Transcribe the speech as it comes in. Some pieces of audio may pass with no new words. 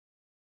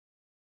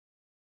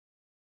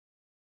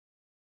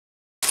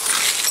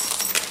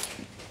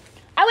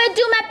I will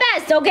do my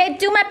best, okay?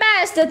 Do my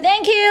best.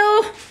 Thank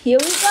you. Here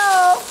we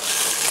go.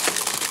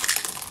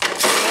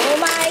 Oh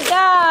my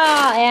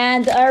God.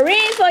 And a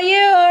ring for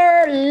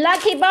you.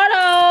 Lucky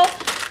bottle.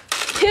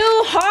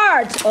 2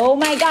 hearts. Oh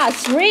my God.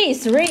 3.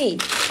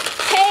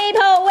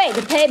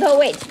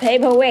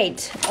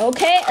 Paperweight.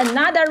 Okay,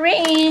 another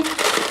ring.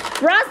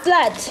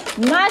 Bracelet.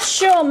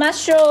 Mushroom.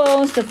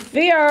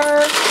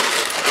 Sapphire.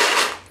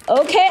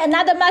 Okay,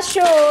 another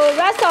mushroom.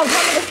 Rest of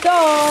the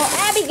store.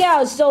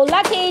 Abigail, so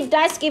lucky.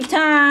 Dice give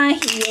time.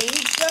 Here we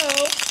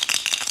go.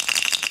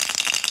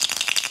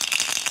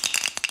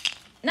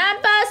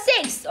 Number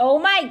 6. Oh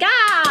my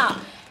God.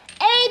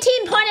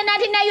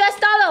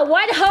 $18.99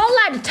 White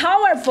Holland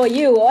Tower for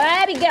you.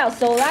 Abigail,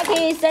 so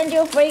lucky. Send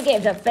you free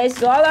gift. The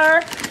face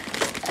roller.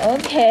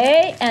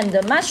 Okay, and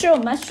the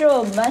mushroom.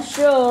 2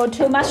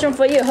 mushroom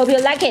for you. Hope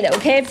you like it.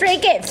 Okay, free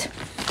gift.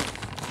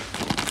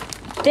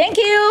 Thank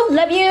you.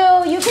 Love you.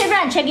 UK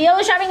friend, check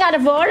your shopping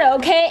cart for order.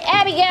 Okay,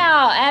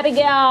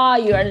 Abigail,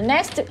 you are the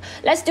next.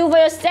 Let's do for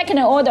your second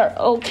order.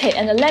 Okay,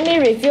 and let me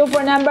review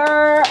for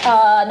number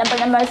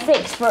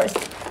 6 first.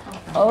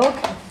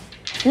 Okay.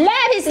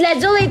 Lapis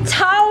Lazuli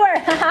Tower.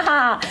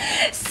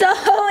 So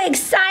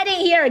exciting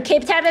here.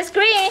 Keep tapping the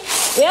screen.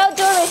 We'll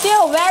do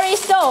review very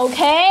soon.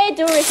 Okay,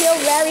 do review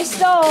very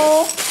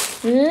soon.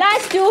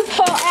 Let's do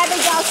for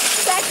Abigail's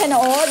second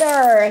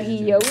order.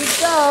 Here we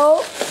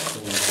go.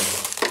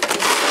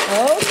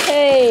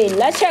 Okay,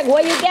 let's check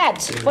what you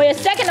get for your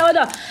second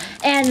order.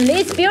 And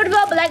this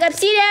beautiful black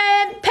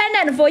obsidian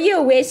pendant for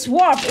you with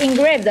swap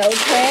engraved,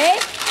 okay?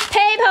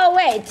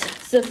 Paperweight,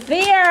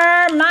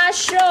 sapphire,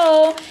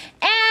 mushroom,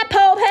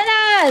 apple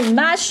pendant,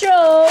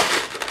 mushroom,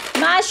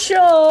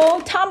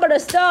 tumbler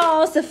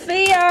stone,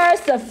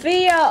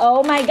 sapphire,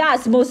 oh my God,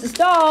 smooth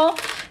stone.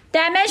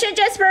 Dimension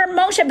Jasper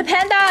motion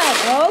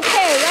pendant.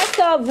 Okay, rest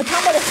of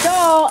tumbler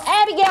stone.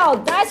 Abigail,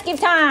 dice give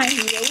time.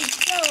 Here we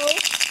go.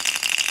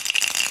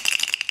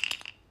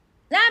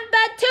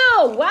 Number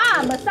 2,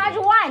 wow, massage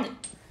wand,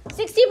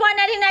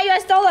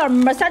 $60.99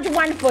 massage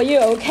wand for you.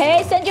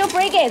 Okay, send you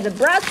free gift,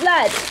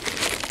 bracelet,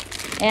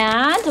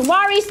 and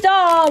Wari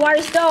Stone,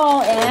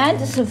 and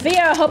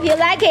Sophia. Hope you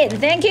like it.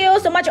 Thank you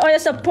so much for your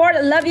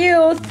support. Love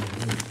you.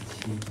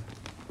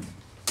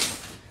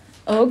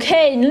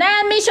 Okay,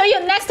 let me show you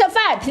next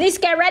 5. Please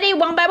get ready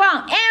one by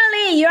one.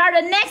 Emily, you are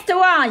the next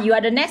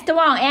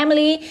one.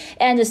 Emily,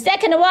 and the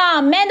second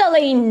one,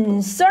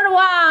 Madeline. Third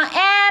one,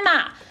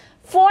 Emma.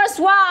 Fourth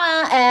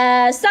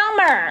one,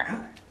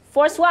 Summer.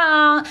 Fifth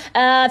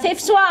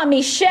one,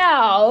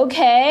 Michelle.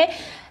 Okay.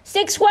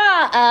 Sixth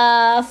one,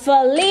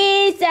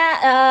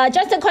 Felicia.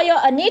 Just call you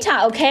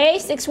Anita. Okay.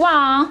 Sixth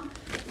one.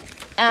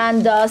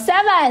 And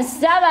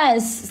seventh,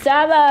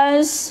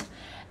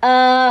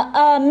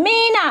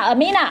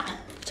 Amina.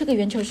 这个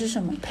圆球是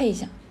什么？配一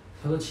下。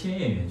他说千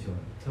叶圆球。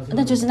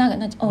那就是那个，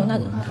那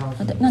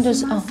就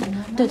是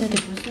对。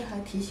不是还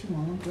提醒我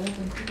们不要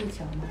跟客户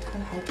讲吗？他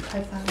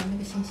还发了那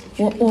个信息。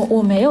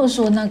我没有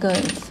说那个，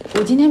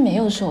我今天没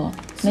有说，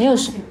没有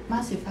说。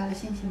Marcy 发了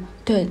信息吗？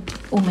对，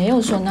我没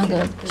有说那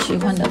个喜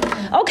欢的。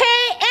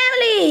Okay,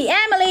 Emily,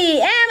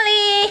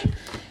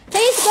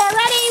 please get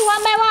ready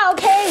one by one.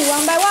 Okay,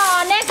 one by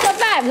one. Next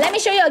 5. Let me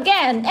show you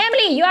again.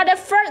 Emily, you are the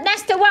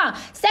next one.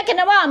 Second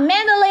one,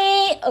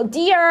 Madeline, oh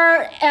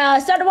dear.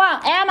 Third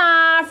one,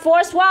 Emma.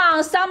 Fourth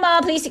one,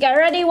 Summer. Please get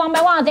ready one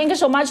by one. Thank you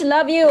so much.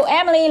 Love you,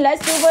 Emily.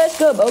 Let's do first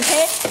scoop.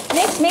 Okay,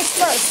 mix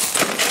first.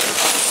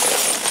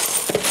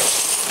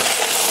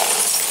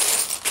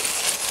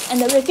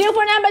 And the review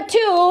for number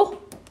 2.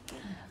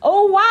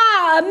 Oh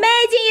wow,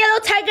 amazing yellow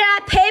tiger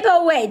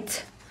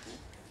paperweight.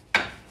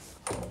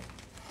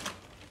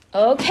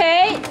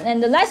 Okay,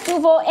 and let's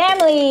do for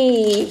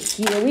Emily.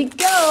 Here we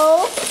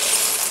go.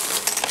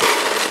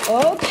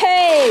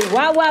 Okay,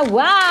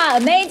 wow,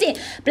 amazing.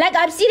 Black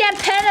obsidian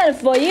pendant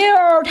for you,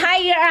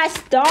 tiger eye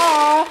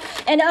star,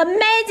 and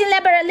amazing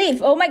labrador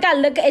leaf. Oh my God,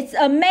 look, it's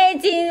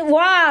amazing.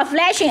 Wow,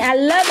 flashing, I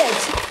love it.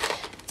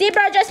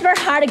 Zebra Jasper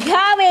hard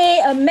copy,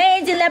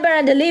 amazing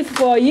labrador leaf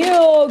for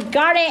you,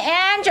 guardian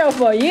angel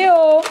for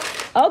you.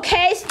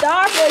 Okay,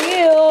 star for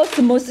you,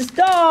 smooth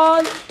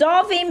stone,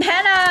 dolphin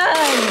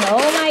pendant.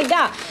 Oh my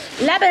God,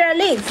 labrador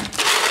leaf.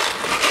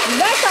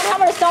 Rest of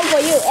hammer stone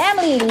for you,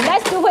 Emily.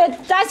 Let's do it.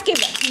 Dice give.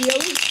 Here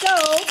we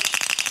go.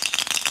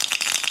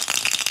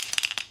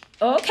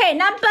 Okay,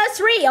 number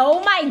 3.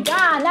 Oh my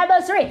God,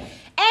 number 3.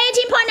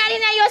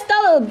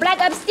 $18.99 Black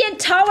Obsidian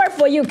Tower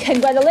for you.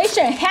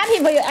 Congratulations. Happy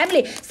for you,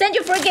 Emily. Send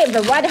you free gift,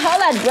 the White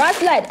Holland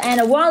bracelet,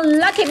 and 1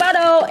 lucky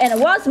bottle,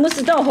 and 1 smooth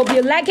stone. Hope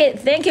you like it.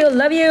 Thank you.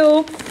 Love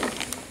you.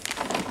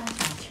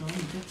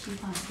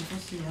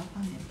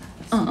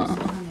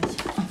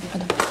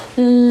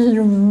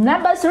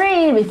 Number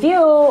 3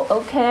 review.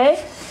 Okay.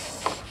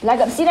 Black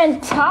Obsidian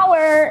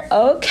Tower.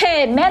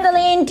 Okay,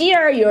 Madeline,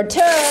 dear, your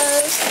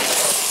turn.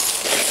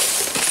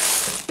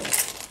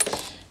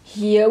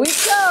 Here we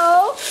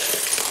go.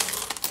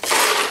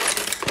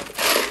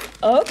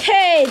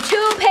 Okay,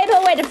 2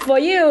 paperweight for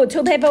you,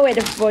 2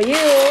 paperweight for you,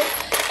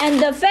 and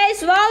the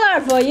face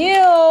roller for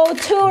you.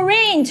 2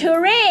 ring,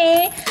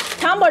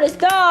 tumbled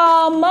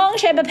stone,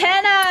 moon-shaped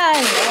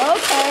pendant.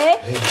 Okay.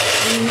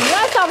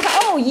 Rest of,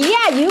 oh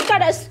yeah, you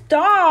got a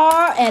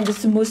star and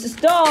smooth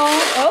stone.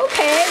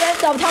 Okay,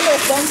 rest of tumbled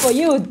stone for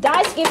you.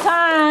 Dice skip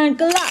time.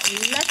 Good luck.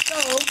 Let's go.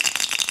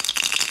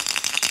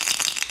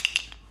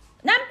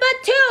 Number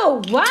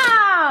 2,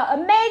 wow,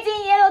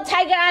 amazing yellow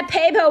tiger eye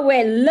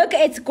paperweight. Look,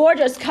 it's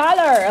gorgeous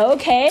color.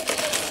 Okay,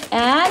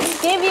 and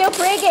give you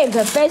free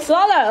gift, face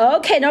roller.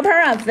 Okay, no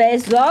problem,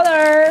 face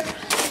roller.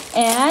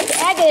 And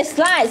egg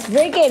slice,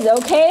 free gift.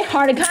 Okay,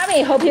 hard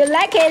copy. Hope you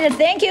like it.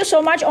 Thank you so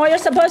much. All you're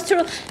supposed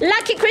to.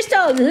 Lucky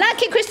Crystal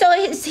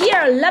is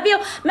here. Love you,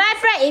 my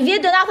friend. If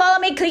you do not follow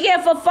me, click here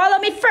for follow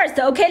me first.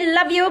 Okay,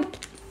 love you.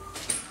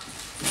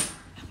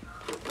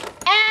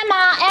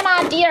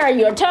 Emma, dear,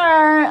 your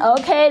turn.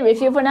 Okay,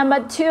 review for number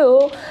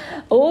 2.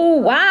 Oh,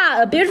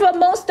 wow, a beautiful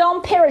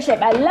moonstone pear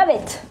shape. I love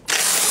it.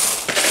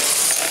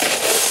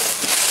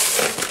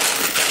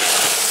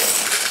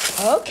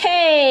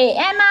 Okay,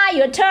 Emma,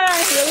 your turn.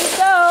 Here we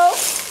go.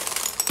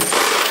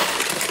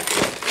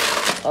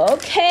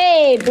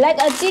 Okay, black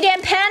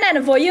obsidian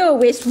pendant for you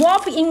with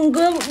wolf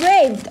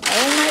engraved.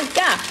 Oh my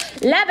god.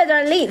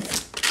 Lavender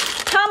leaf,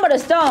 tumbled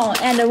stone,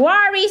 and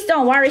worry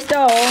stone.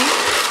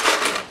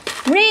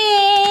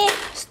 Ring,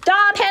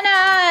 star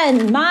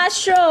pendant,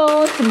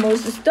 mushroom,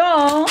 smooth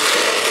stone.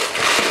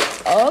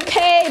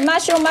 Okay,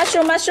 mushroom.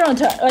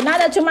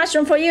 Another 2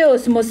 mushroom for you.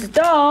 Smooth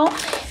stone,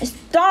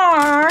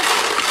 star,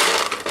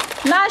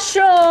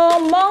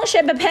 mushroom,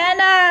 moon-shaped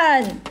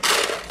pendant,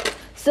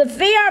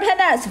 sphere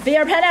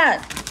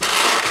pendant.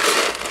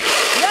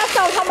 Rest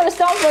of tumbled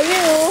stone for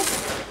you.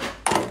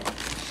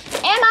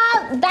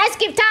 Emma, dice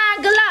skip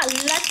time. Good luck.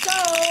 Let's go.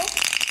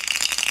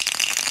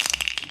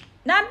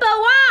 Number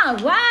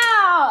 1,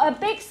 wow, a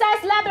big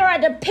size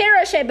labrador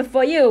pear shape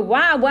for you.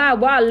 Wow,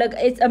 look,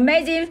 it's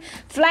amazing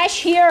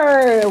flash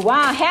here.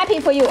 Wow, happy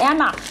for you,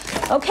 Emma.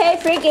 Okay,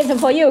 free gift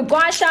for you,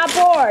 gua sha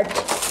board.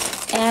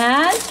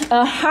 And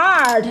a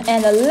heart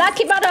and a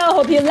lucky bottle.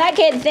 Hope you like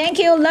it. Thank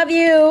you, love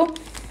you.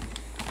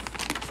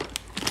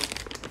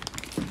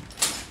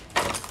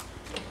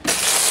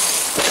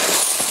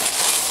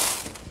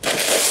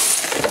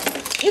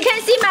 You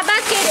can see my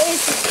basket is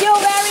still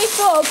very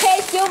full,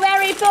 okay? Still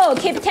very full.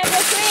 Keep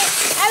temperature free.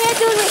 I will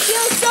do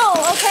refill soon,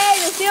 okay?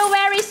 Refill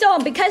very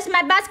soon because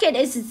my basket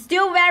is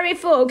still very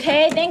full,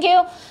 okay? Thank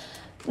you.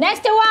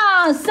 Next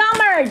one,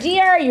 Summer,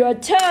 dear, your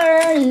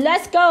turn.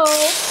 Let's go.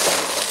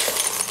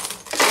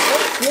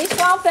 Oops, this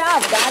one fell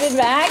off. Got it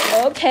back.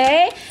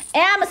 Okay.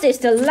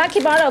 Amethyst, lucky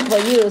bottle for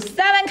you.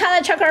 7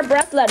 color chocolate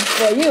bracelet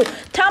for you.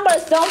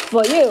 Tumbled stone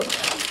for you.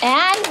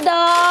 And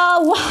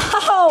wow,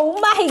 oh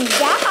my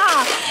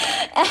god.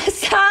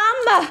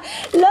 Summer,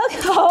 look,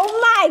 oh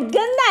my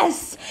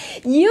goodness.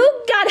 You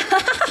got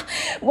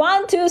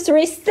 1, 2,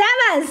 3,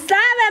 7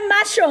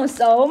 mushrooms.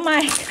 Oh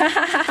my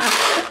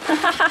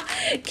god.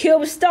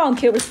 Cube stone.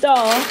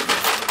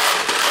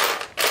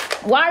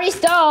 Worry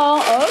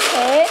stone.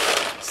 Okay.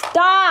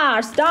 Star.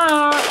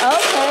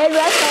 Okay,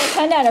 rest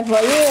pendant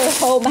for you.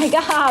 Oh my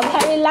god,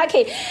 very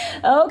lucky.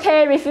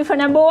 Okay, refill for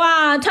number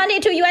 1.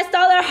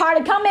 $22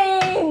 hard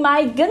coming.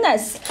 My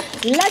goodness.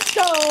 Let's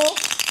go.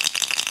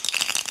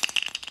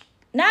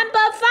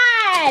 Number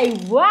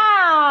 5.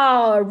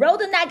 Wow,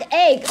 rolled neck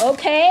egg.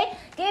 Okay,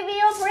 give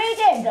you free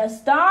gift. A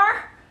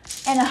star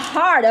and a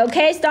heart.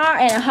 Okay, star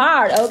and a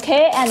heart.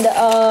 Okay, and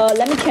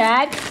let me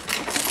check.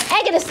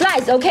 Egg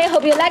slice. Okay,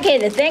 hope you like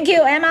it. Thank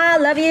you, Emma.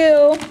 Love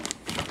you.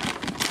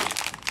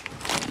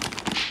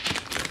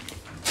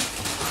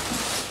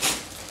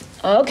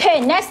 Okay,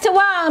 next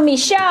one,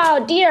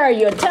 Michelle, dear,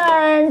 your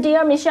turn.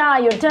 Dear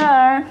Michelle, your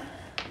turn.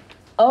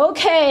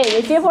 Okay,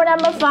 refill for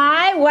number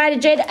 5,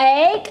 white jade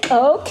egg.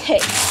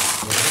 Okay.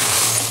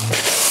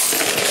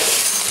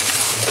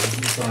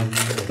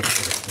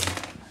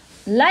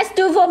 Let's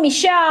do for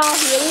Michelle.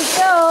 Here we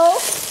go.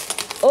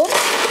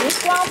 Oops,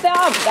 this one fell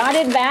off. Got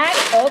it back.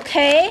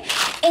 Okay.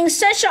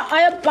 Essential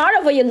oil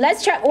bottle for you.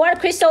 Let's check what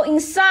crystal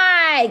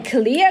inside.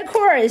 Clear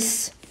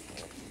quartz,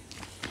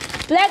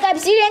 black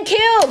obsidian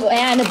cube,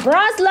 and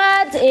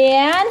bracelet,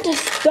 and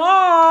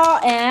star,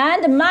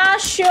 and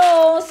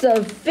mushroom,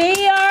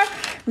 sphere,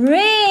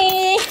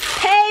 ring,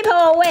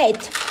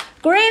 paperweight,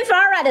 green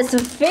flower,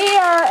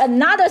 sphere,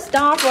 another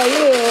star for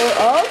you.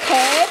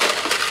 Okay.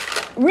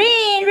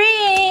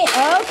 Ring.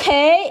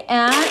 Okay.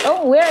 And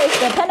oh, where is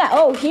the pendant?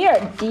 Oh, here.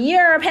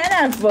 Dear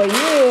pendant for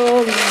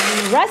you.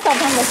 Rest of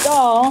pendant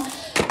stone.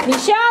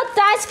 Michelle,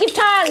 dice skip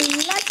time.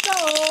 Let's go.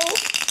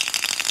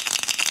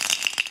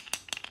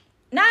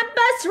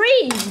 Number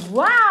 3.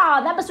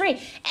 Wow, number 3.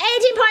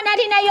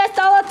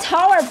 $18.99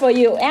 tower for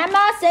you.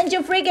 Emma, send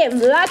you free gift.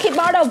 Lucky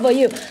bottle for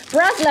you.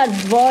 Bracelet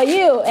for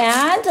you.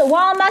 And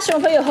 1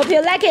 mushroom for you. Hope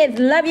you like it.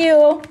 Love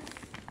you.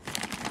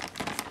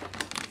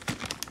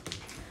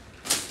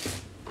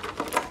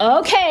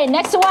 Okay,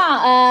 next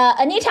one.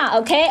 Anita,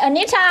 okay?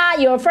 Anita,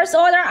 your first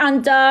order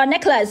on the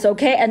necklace,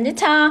 okay?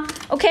 Anita,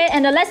 okay?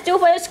 And let's do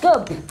for your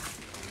scoop.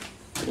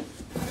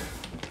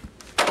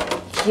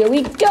 Here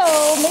we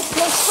go. Mix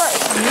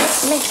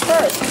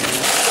first.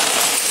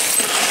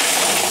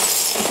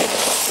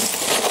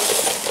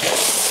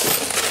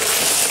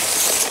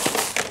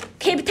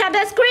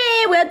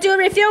 do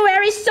review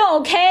very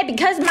soon, okay?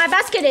 Because my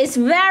basket is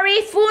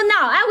very full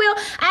now.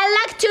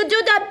 I like to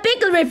do the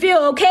big review,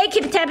 okay?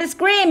 Keep tapping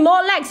screen.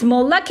 More likes,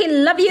 more lucky.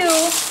 Love you.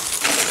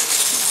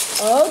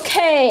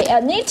 Okay,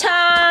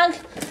 Anita.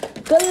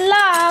 Good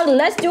luck.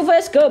 Let's do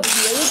first scoop.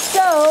 Here we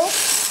go.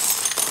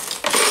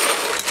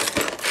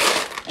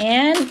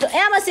 And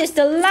amethyst,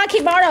 the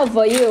lucky bottle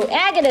for you.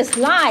 Agate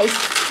slice.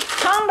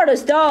 Humber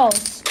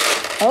stones.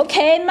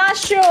 Okay,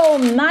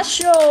 mushroom.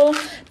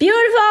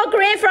 Beautiful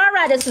green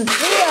flower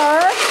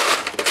sphere.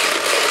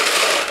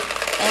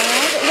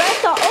 And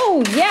rest of,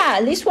 oh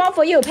yeah, this one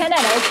for you,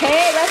 pendant.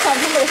 Okay, rest of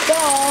humber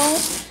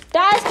stones.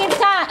 That's give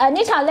time.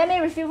 Anita, let me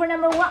review for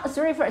number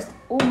 3 first.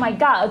 Oh my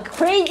god,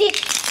 crazy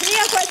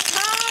clear quartz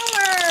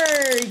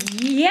tower.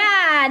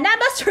 Yeah,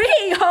 number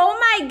 3. Oh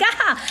my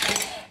god.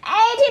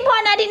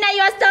 $18.99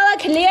 US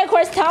clear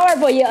quartz tower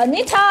for you.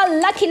 Anita,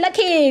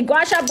 lucky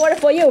guasha board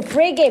for you.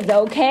 Free gift,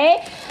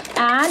 okay?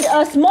 And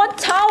a small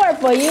tower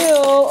for you,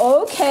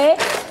 okay?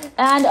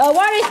 And a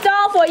water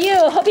stone for you.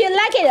 Hope you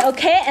like it,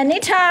 okay?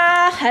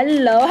 Anita,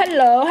 hello.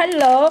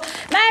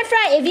 My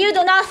friend, if you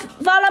do not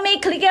follow me,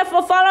 click here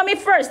for follow me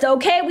first,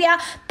 okay? We are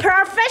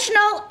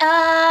professional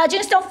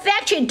gemstone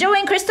factory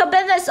doing crystal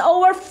business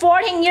over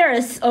 14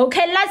 years,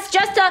 okay? Let's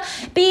just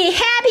be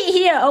happy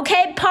here,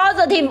 okay?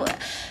 Positive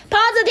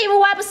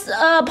vibes,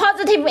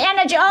 positive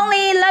energy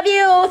only. Love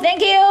you.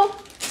 Thank you.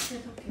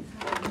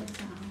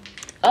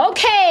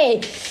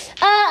 Okay.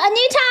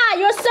 Anita,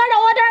 your third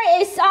order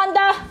is on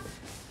the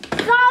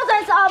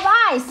thousands of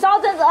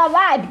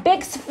eyes,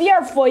 big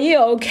sphere for you,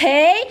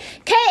 okay?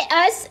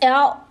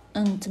 KSL,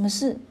 怎么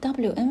是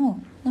WM？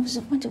 那不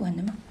是换着玩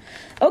的吗？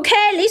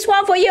 Okay, this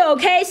one for you,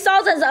 okay?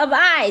 Thousands of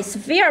eyes,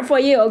 sphere for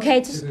you,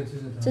 okay?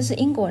 这是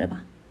英国的吧？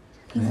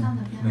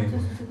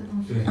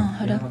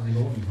好的。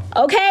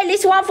Okay,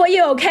 this one for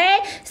you,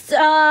 okay?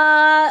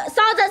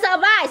 Thousands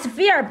of eyes,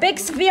 sphere, big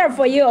sphere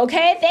for you,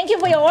 okay? Thank you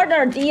for your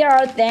order,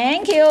 dear.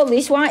 Thank you.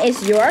 This one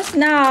is yours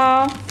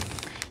now.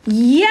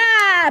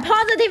 Yeah,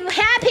 positive,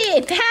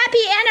 happy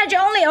energy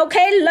only,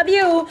 okay? Love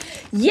you.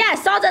 Yeah,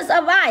 thousands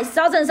of eyes.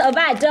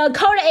 The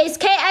code is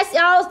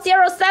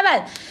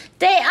KSL07.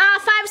 They are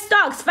 5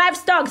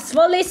 stocks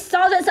for this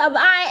thousands of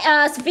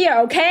eye sphere,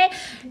 okay?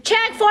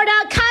 Check for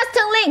the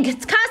custom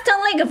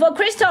link for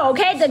crystal,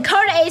 okay? The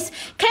code is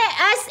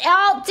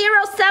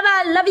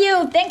KSL07. Love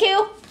you. Thank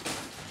you.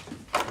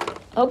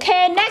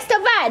 Okay, next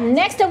one.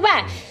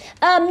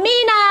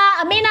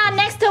 Amina,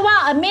 next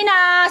one.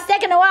 Amina,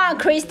 second one.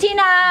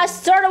 Christina,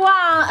 third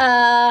one.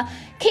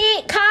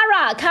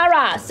 Kara,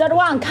 third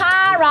one.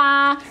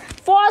 Kara,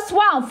 fourth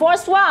one.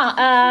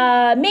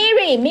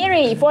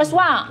 Miri, fourth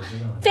one.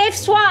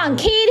 Fifth one,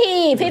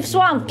 Kitty. Sixth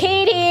one,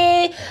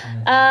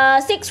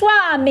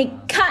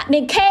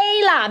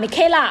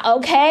 Michaela.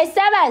 Okay,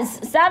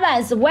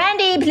 seventh,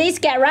 Wendy. Please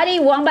get ready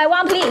one by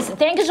one, please.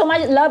 Thank you so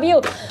much. Love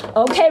you.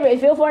 Okay,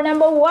 review for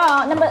number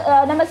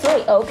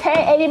 3.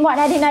 Okay,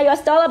 $18.99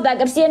 US Black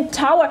Obsidian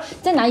Tower.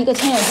 再拿一个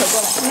千元球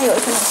过来，因为有一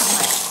个人想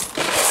买。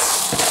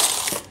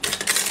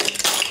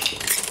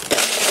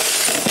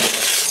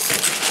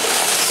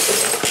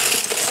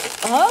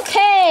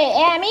Okay,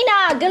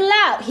 Amina, good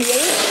luck. Here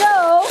you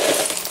go.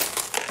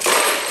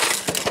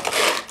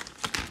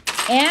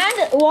 And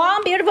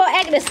one beautiful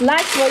agate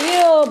slice for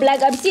you.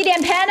 Black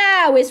obsidian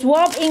panel with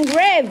wolf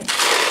engraved.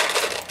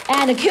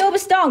 And cube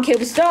stone.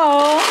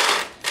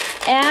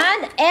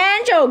 And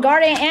angel,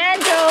 guardian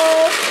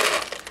angel.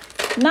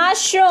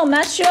 Mushroom.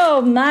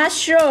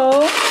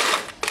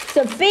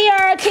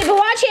 Sophia, keep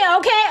watching,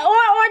 okay?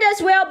 All orders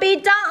will be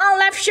done on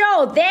live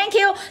show. Thank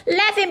you.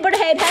 Laughing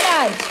birthday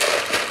pattern.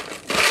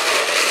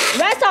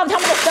 Rest of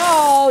time to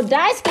go.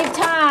 Dice give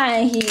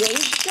time. Here we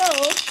go.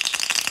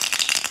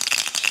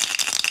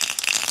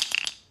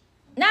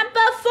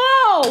 Number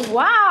 4.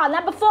 Wow,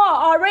 number 4.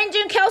 Orange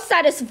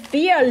calcite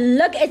sphere.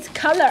 Look its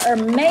color.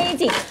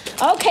 Amazing.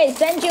 Okay,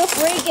 send you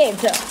free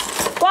gift.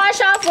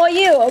 Guasha for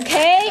you,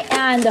 okay?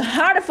 And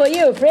heart for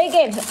you. Free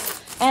gift.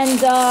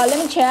 And let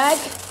me check.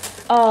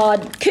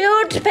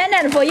 Cute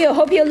pendant for you.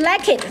 Hope you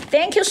like it.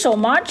 Thank you so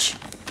much.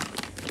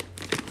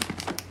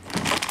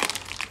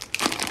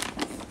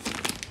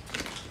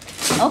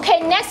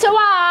 Okay, next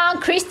one,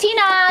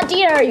 Christina,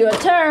 dear, your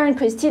turn,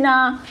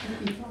 Christina.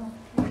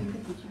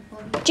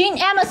 Jean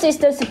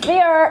Amethyst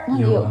Sphere. 那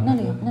里有，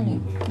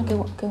那给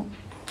我。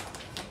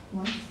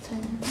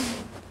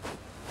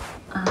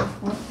啊，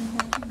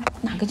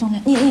哪个重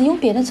量？你用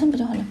别的称不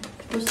就好了？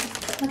不是，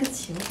那个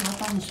球我要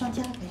帮你算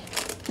价格呀。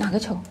哪个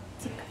球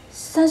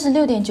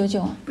？36.99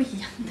啊。不一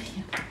样的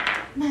呀，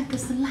那个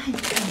是赖的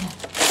呀。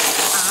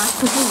啊，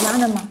不是一样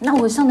的吗？那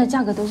我上的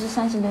价格都是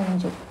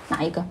36.9，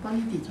哪一个？帮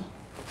你比着。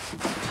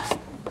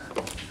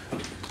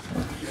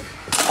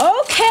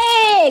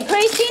Okay,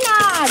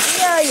 Christina,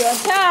 dear, your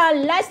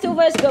turn. Let's do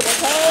first group,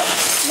 okay?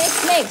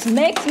 Mix.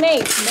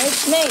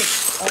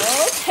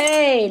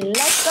 Okay,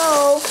 let's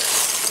go.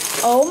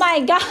 Oh my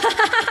God!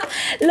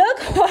 Look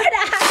what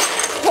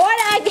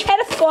I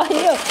get for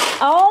you.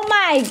 Oh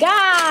my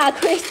God,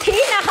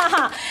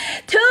 Christina!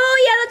 2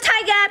 yellow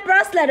tiger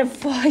bracelet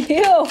for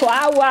you.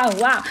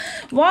 Wow.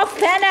 Wolf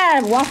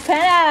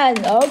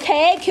pendant.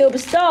 Okay, cube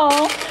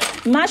stone.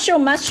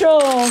 Mushroom.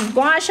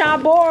 Gua sha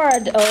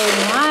board.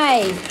 Oh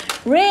my.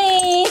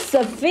 Ring.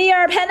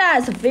 Sphere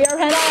pendant.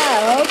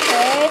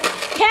 Okay.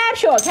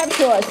 Capsule.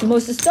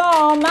 Smooth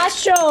stone.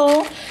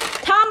 Mushroom.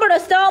 Tumbler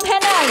stone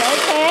pendant.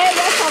 Okay.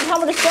 Rest of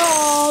tumbler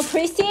stone.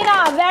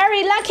 Christina,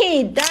 very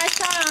lucky. That's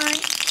time.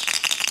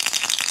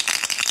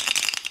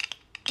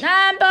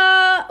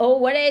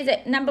 What is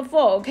it? Number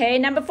 4, okay?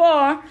 Number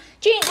 4.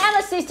 Jean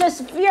Amethyst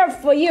sphere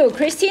for you.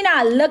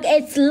 Christina, look,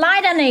 it's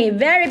lightning.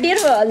 Very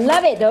beautiful. I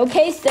love it,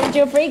 okay? Send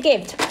you a free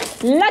gift.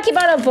 Lucky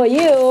bottle for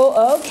you,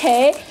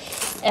 okay?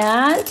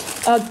 And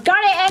a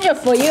guardian angel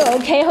for you,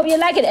 okay? Hope you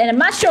like it. And a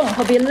mushroom,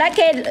 hope you like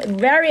it.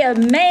 Very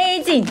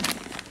amazing.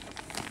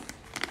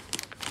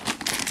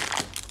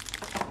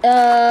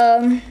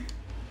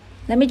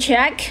 Let me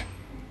check.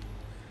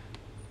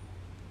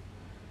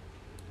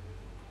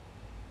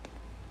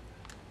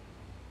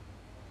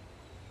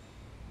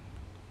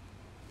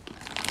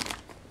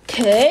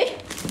 Okay.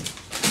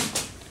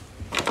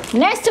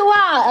 Next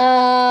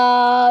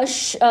one,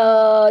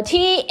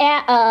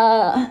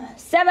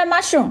 7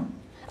 mushroom.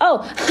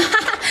 Oh,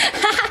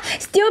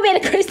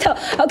 stupid crystal.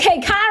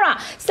 Okay, Kara,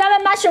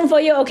 7 mushroom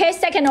for you. Okay,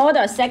 second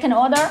order.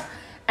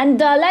 And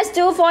let's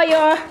do for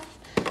your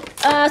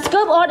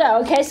scoop order.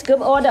 Okay,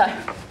 scoop order.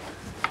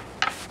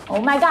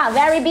 Oh my God,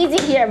 very busy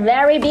here.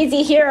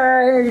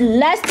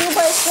 Let's do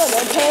for scoop.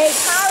 Okay,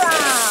 Kara,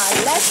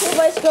 let's do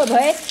for scoop.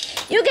 Okay.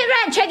 You can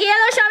run, check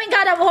yellow shopping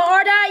cart for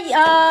order,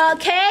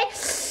 okay?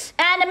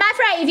 And my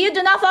friend, if you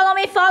do not follow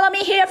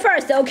me here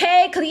first,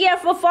 okay? Click here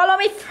for follow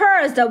me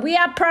first. We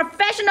are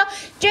professional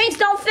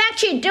Gemstone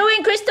Factory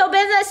doing crystal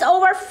business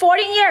over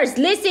 14 years.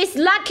 This is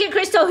Lucky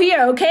Crystal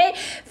here, okay?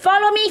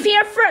 Follow me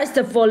here first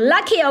for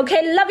Lucky,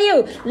 okay? Love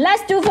you.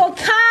 Let's do for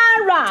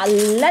Kara.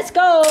 Let's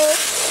go.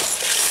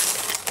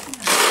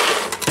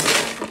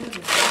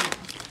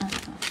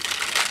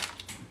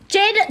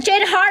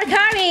 Jade hard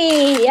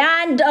curry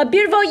and a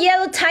beautiful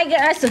yellow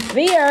tiger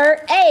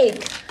sphere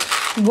egg.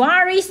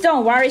 Wari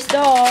stone,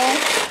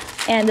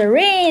 and the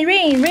ring.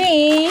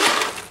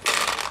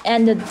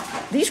 And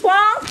this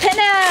one,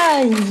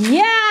 pendant.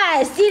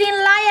 Yeah, sitting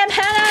lion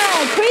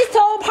pendant.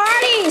 Crystal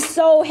party,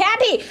 so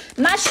happy.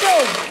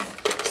 Mushroom,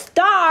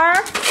 star.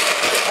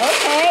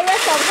 Okay,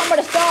 let's open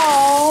the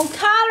stone.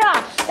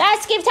 Color.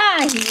 Let's give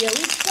time. Here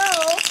we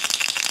go.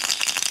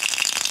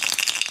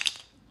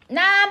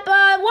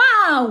 Number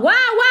 1,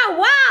 wow,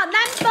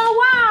 number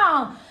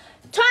 1,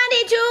 $22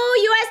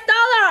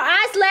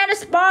 Iceland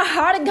Spa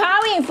hard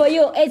carving for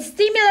you. It's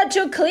similar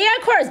to clear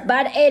quartz,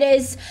 but it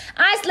is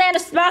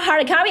Iceland Spa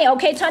hard carving.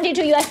 Okay,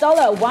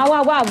 $22.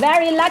 Wow,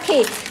 very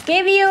lucky.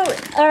 Give you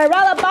a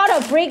rubber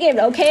bottle free gift.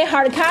 Okay,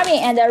 hard carving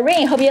and a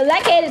ring. Hope you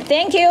like it.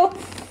 Thank you.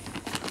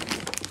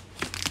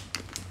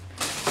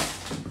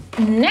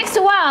 Next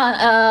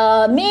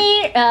one,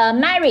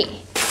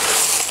 Mary.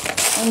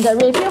 And the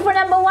review for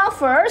number 1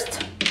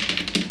 first.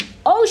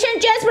 Ocean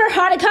Jasper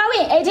hard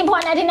carving,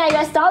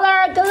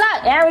 $18.99. Good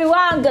luck,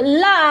 everyone. Good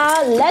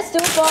luck. Let's do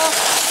for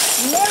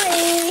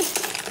Mary.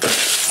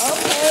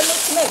 Okay,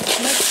 let's mix.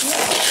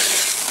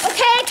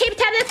 Okay, keep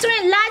tapping the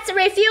screen. Let's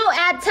review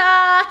at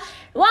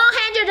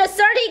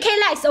 130k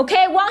likes.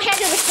 Okay,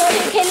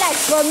 130k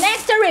likes for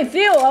next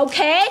review.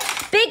 Okay,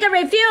 big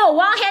review.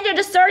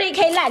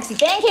 130k likes.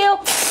 Thank you.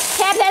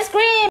 Tap that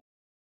screen.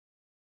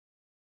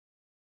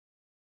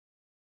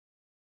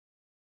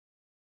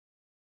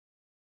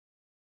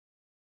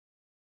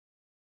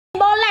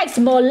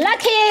 More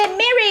lucky,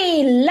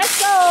 Mary. Let's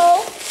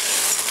go.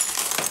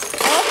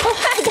 Oh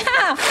my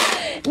God,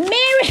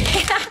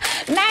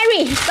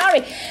 Mary.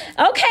 Sorry.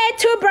 Okay,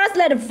 2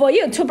 bracelets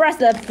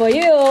for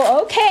you.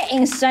 Okay,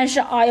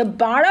 essential oil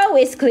bottle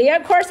with clear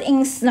quartz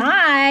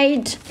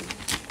inside.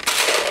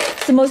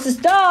 Smooth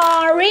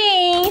stone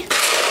ring.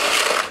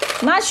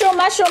 Mushroom.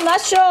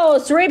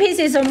 3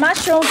 pieces of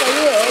mushroom for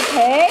you.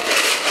 Okay.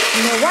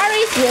 No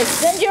worries. We'll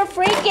send you a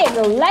free gift.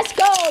 Let's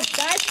go.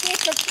 That's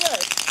gift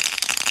first.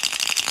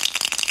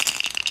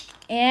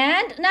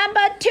 And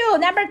number two,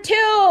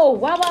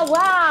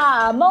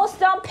 wow,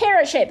 Moonstone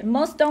parachute,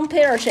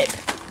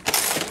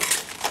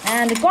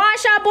 and gua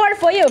sha board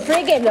for you,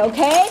 free gift,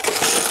 okay?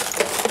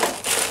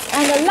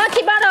 And a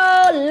lucky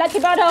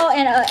bottle,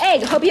 and an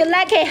egg. Hope you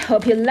like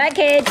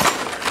it.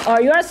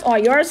 Or yours.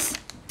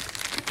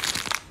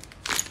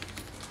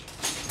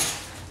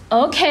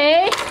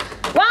 Okay.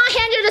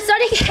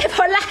 130k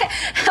for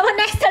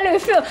next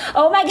review.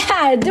 Oh my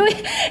God,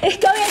 it's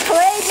going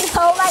crazy.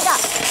 Oh my God.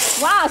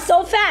 Wow,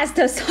 so fast.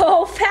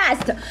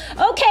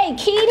 Okay,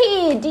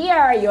 Kitty,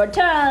 dear, your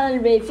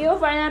turn. Review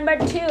for number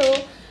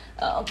 2.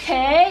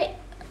 Okay.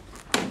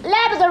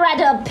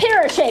 Labradorite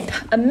pear shape,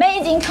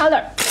 amazing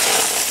color.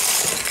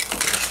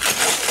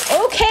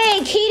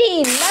 Okay,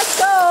 Kitty, let's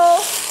go.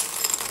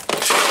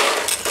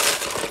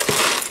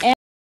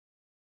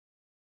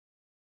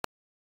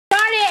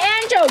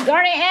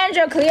 Guardian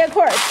Angel clear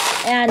quartz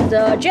and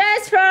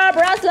Jasper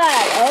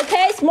bracelet.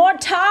 Okay, small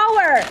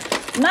tower.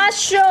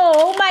 Mushroom.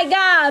 Oh my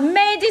God,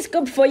 made this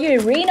scoop for you.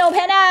 Reno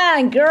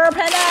pendant, girl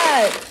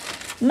pendant.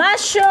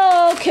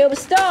 Mushroom, cube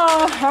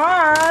star,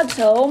 heart.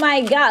 Oh my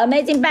god,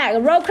 amazing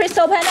bag. Roll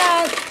crystal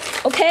pendant.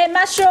 Okay,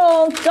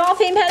 mushroom,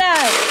 dolphin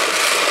pendant.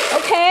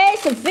 Okay,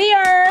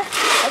 sphere.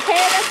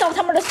 Okay, rest of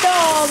Tumblr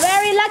store.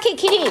 Very lucky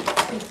kitty.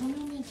 你通用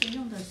面积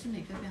用的是哪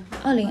个编号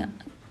20KS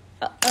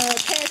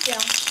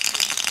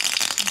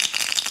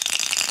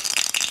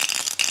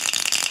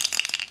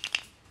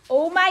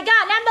Oh my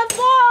god, number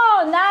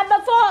 4,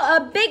 a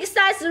big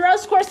size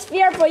rose quartz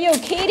sphere for you,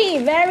 Kitty,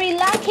 very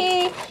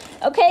lucky.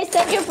 Okay,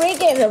 thank you, free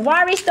gift,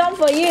 Worry Stone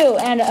for you,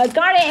 and a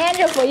Guardian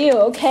Angel for you,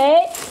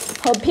 okay?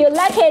 Hope you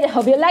like it,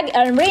 a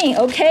ring,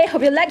 okay?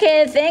 Hope you like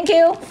it, thank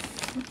you.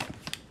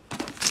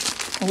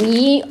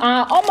 We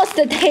are almost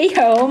there,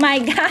 oh my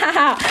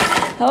god.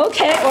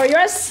 Okay, or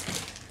yours,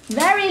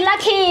 very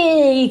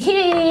lucky,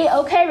 Kitty.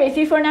 Okay,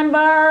 refill for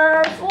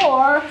number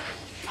 4.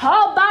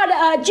 How about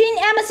a Jean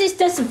Amethyst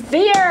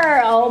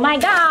sphere? Oh my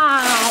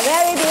god,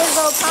 very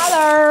beautiful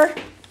color.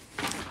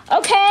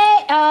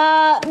 Okay,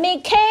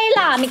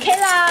 Michaela, dear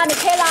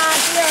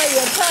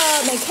有特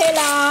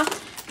Michaela。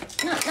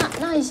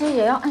那一些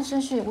也要按顺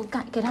序，我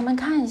给他们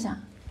看一下，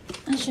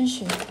按顺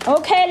序。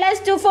Okay, let's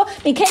do for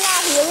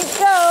Michaela. Here we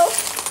go.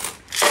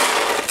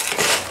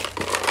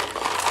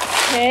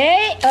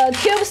 Okay,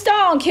 cube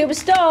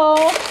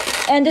stone,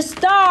 and the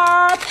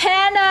star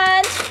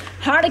pendant.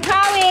 Heart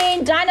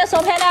carving,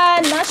 dinosaur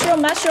pendant,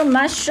 mushroom.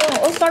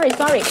 Oh, sorry.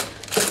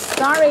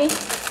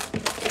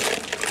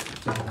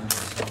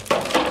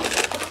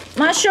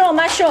 Mushroom,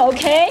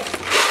 okay.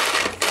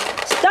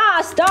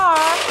 Star.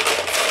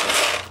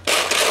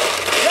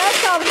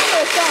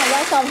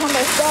 Rest of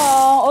Humber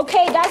Stone.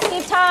 Okay, that's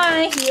the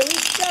time. Here we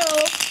go.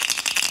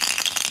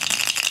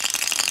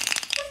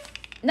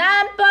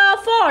 Number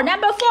 4.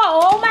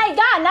 Oh my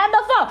god,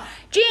 number 4.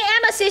 Jean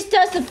Amethyst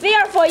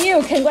sphere for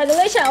you.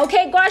 Congratulations.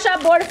 Okay, guasha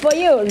board for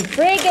you.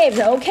 Free gift.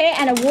 Okay,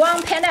 and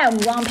one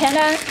pendant.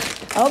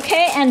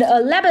 Okay, and a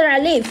labrador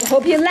leaf.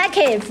 Hope you like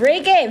it. Free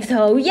gift.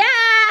 Oh yeah.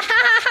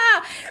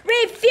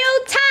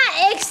 Refill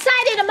time.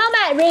 Excited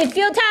moment.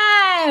 Refill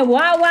time.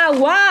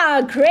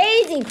 Wow.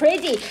 Crazy.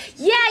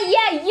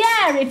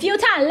 Yeah. Refill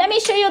time. Let me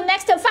show you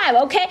next 5.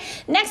 Okay.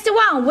 Next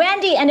one,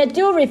 Wendy, and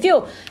do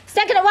refill.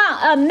 Second one,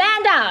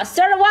 Amanda.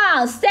 Third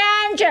one,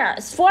 Sandra.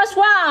 Fourth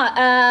one,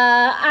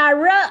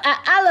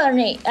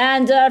 Alani.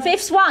 And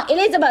fifth one,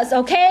 Elizabeth.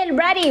 Okay,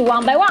 ready,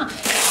 one by one.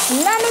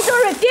 Let me do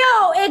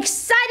review.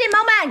 Exciting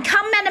moment.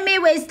 Comment me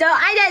with the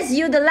items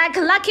you'd like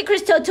lucky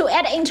crystal to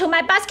add into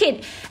my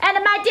basket.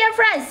 And my dear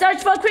friends,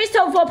 search for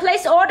crystal for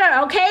place order.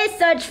 Okay,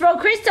 search for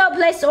crystal,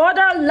 place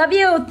order. Love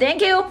you.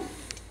 Thank you.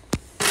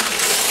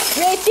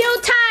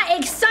 Review time,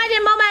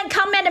 exciting moment.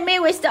 Comment me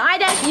with the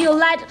items you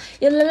like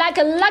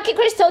a lucky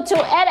crystal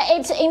to add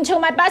it into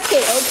my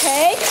basket.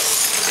 Okay.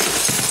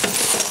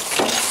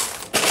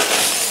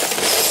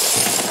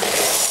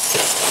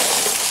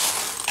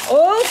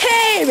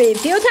 Okay,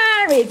 review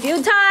time.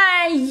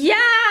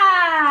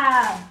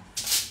 Yeah.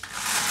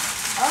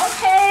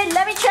 Okay,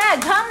 let me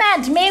check.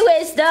 Comment me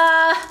with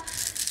the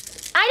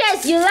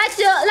items you like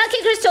the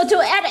lucky crystal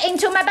to add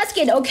into my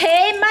basket.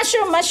 Okay,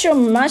 mushroom.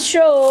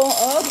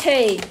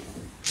 Okay.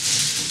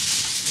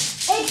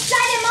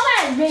 Exciting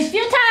moment.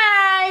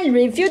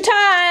 Review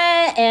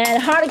time,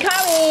 and hard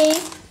carving.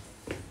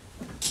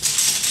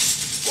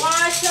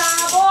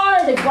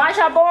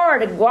 Guasha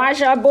board.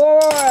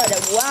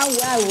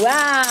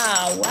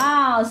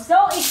 Wow.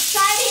 So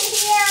exciting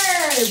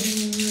here.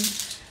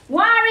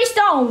 Worry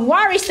stones.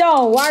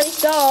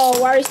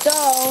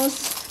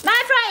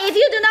 My friend, if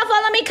you do not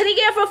follow me, click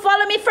here for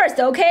follow me first.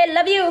 Okay,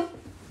 love you.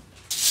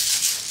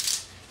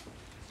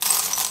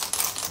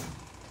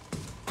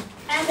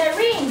 And the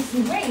rings.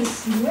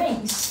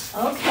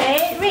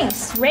 Okay,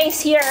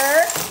 rings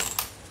here.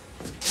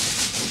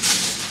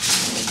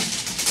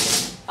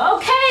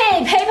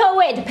 Okay,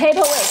 paperweight.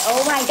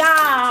 Oh my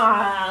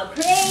god,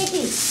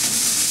 crazy.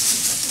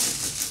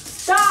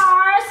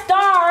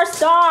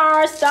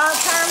 Star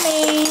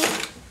coming.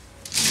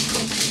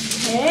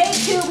 Okay,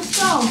 cube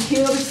stone.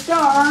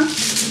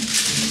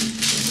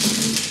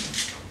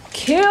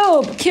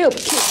 Cube.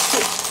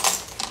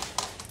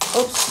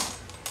 Oops.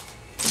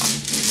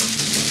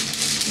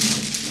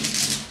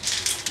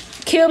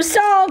 Cube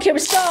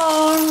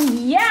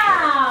stone.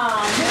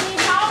 Yeah,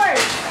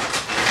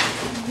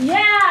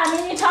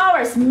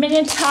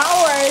 mini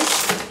towers.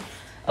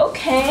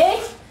 Okay.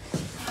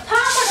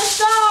 Tumble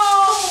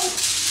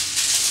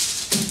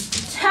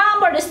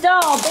the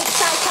stone. Big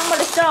size tumble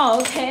the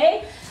stone.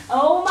 Okay.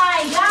 Oh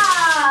my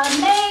god,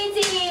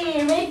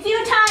 amazing.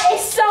 Review time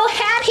is so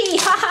happy.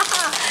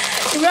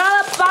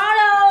 Roll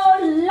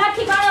bottle,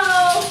 lucky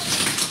bottle.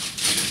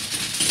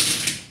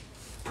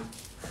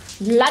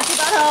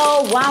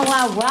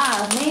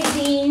 Wow,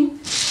 amazing.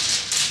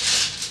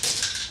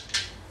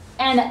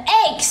 And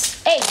eggs.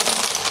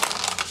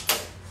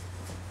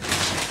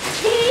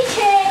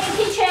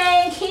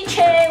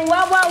 Keychain.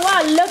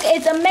 Wow, look,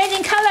 it's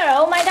amazing color.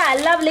 Oh my god,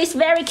 I love this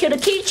very cute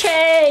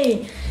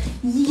keychain.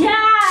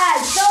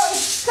 Yeah, so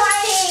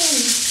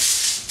exciting.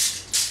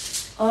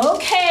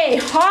 Okay,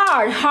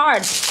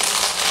 heart.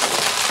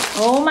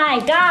 Oh my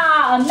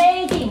god,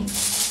 amazing.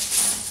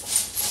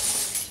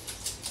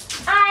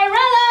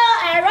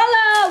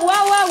 Irola,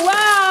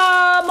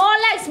 wow. More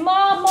likes,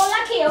 more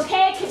lucky,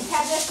 okay?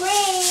 Tap the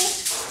screen.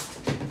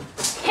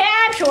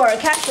 Capture.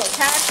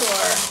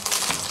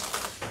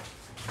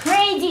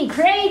 Crazy,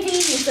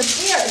 it's a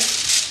fierce.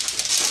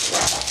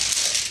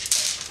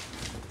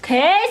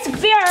 Okay, it's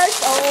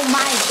fierce. Oh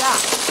my god.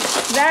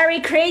 Very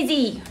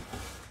crazy.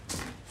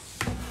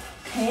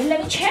 Okay,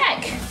 let me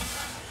check.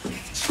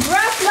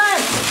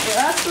 Restless.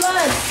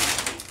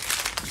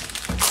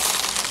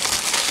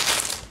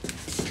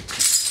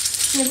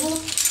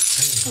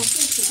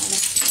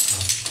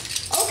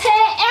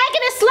 Okay, egg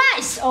and a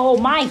slice. Oh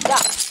my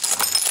god.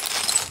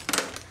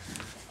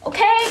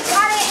 Okay,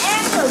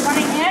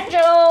 guardian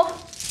angel.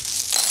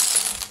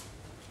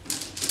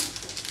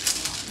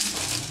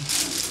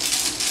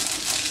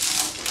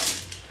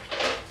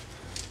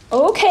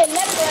 Okay,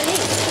 let me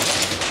release.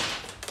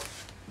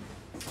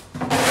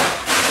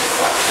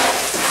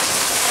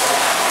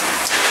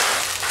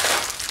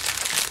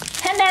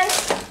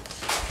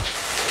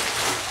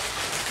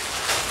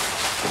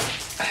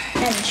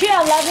 And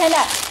chill, left hand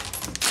up.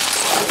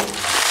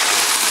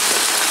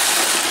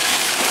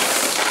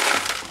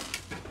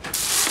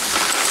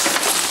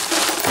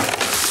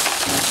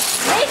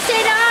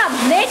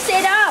 Mix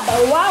it up.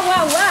 Wow.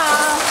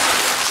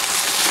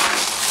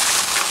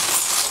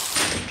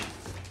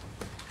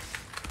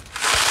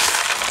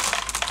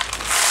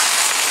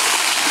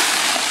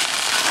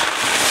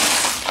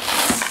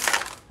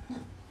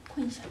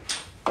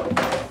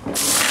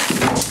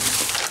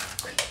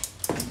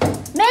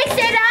 Mix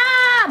it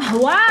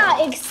up.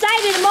 Wow,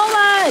 excited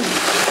moment.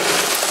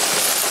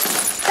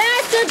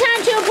 Best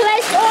time to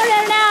place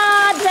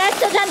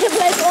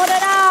order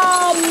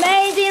now.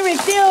 Amazing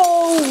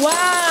refill.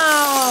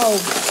 Wow.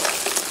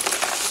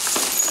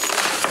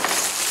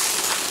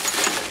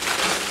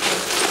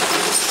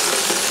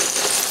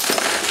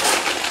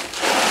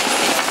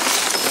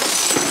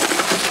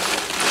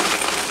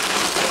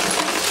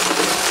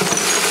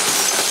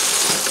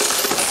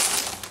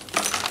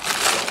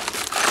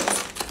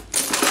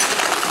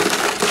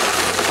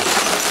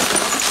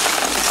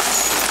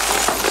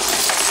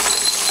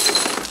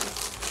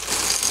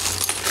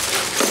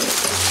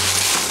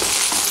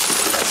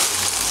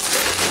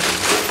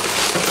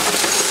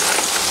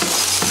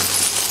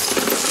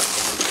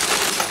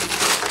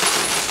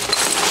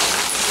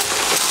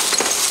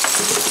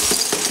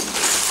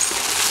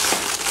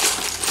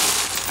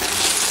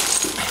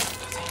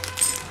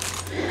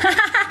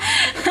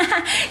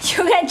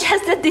 You can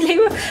just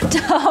deliver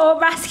the whole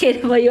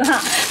basket for you, huh?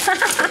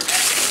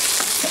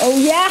 Oh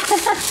yeah.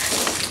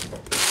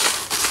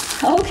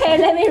 Okay,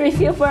 let me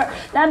review for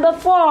number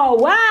 4.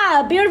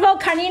 Wow, beautiful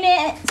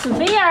carnelian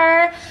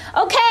sphere.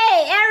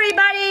 Okay,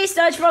 everybody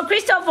search for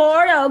crystal for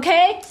order,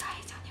 okay?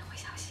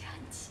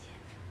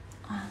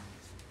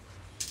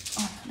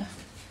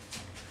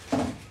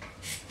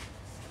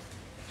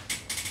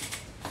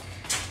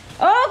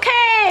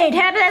 Okay,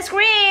 tap the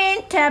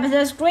screen.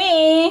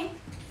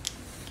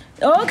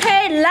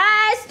 Okay,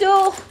 let's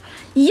do,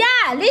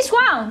 this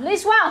one.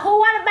 Who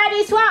want to buy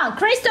this one?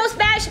 Crystal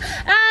special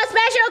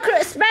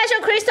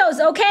crystals,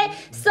 okay?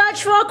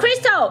 Search for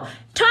crystal.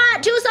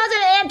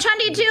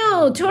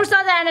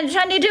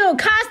 2022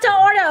 custom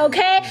order,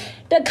 okay?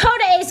 The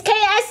code is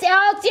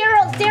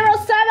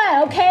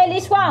KSL007, okay?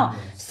 This one.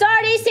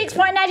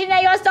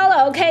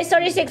 $36.99, okay?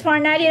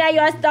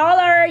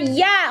 $36.99.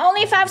 Yeah,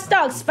 only 5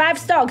 stocks,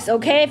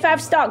 okay?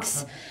 5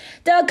 stocks.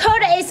 The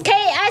code is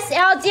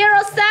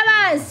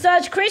KSL07.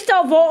 Search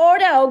crystal for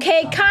order,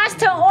 okay?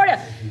 Custom order.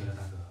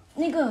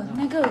 那个，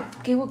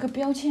给我个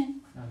标签，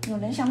有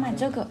人想买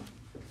这个，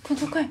快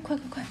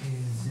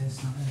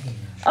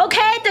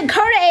！Okay, the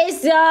code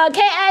is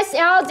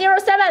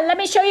KSL07. Let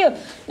me show you.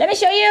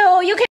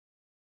 You can.